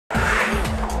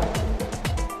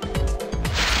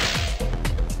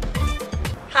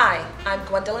Hi, I'm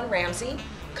Gwendolyn Ramsey,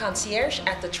 concierge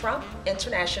at the Trump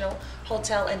International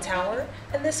Hotel and Tower,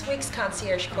 and this week's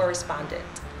concierge correspondent.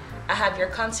 I have your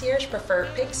concierge preferred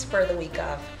picks for the week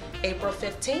of April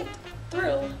 15th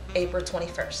through April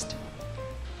 21st.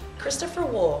 Christopher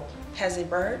Wool has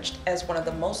emerged as one of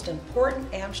the most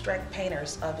important abstract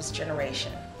painters of his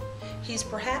generation. He's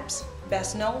perhaps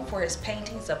best known for his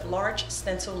paintings of large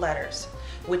stencil letters,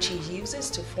 which he uses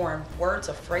to form words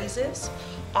or phrases,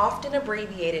 often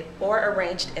abbreviated or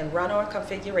arranged in run-on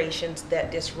configurations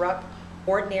that disrupt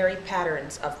ordinary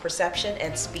patterns of perception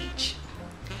and speech.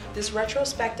 This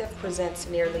retrospective presents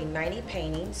nearly 90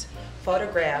 paintings,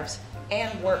 photographs,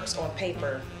 and works on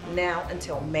paper, now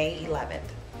until May 11th.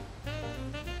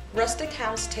 Rustic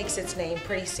House takes its name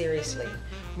pretty seriously,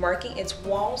 marking its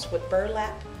walls with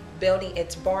burlap, building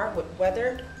its bar with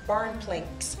weathered barn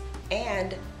planks,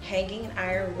 and hanging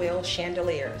iron wheel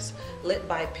chandeliers lit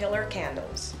by pillar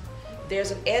candles.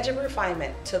 There's an edge of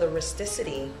refinement to the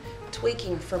rusticity,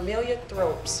 tweaking familiar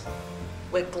tropes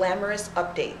with glamorous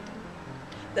update.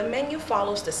 The menu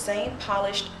follows the same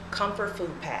polished comfort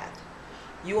food path.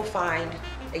 You will find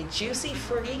a juicy,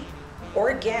 free,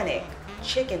 organic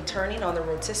chicken turning on the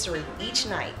rotisserie each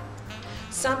night,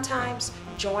 sometimes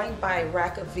joined by a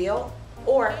rack of veal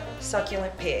or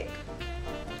succulent pig.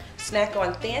 Snack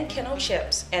on thin kettle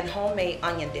chips and homemade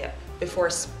onion dip before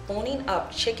spooning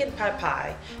up chicken pot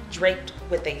pie draped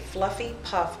with a fluffy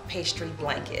puff pastry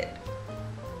blanket.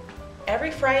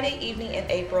 Every Friday evening in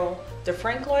April, the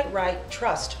Frank Lloyd Wright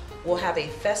Trust will have a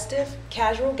festive,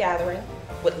 casual gathering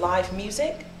with live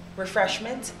music,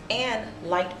 refreshments, and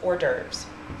light hors d'oeuvres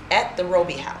at the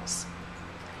Rustic House.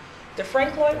 The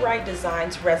Frank Lloyd Wright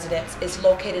Designs residence is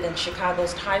located in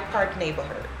Chicago's Hyde Park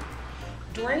neighborhood.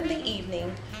 During the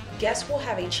evening, guests will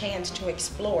have a chance to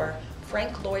explore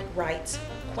Frank Lloyd Wright's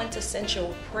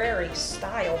quintessential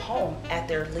prairie-style home at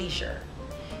their leisure.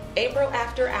 April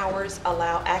after hours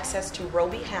allow access to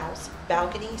Rustic House,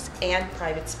 balconies, and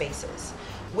private spaces,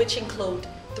 which include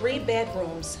 3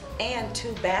 bedrooms and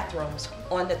 2 bathrooms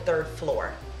on the 3rd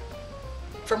floor.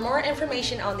 For more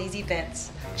information on these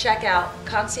events, check out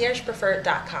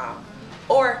conciergepreferred.com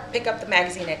or pick up the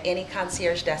magazine at any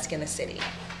concierge desk in the city.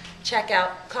 Check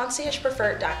out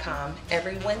conciergepreferred.com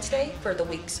every Wednesday for the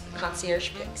week's concierge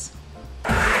picks.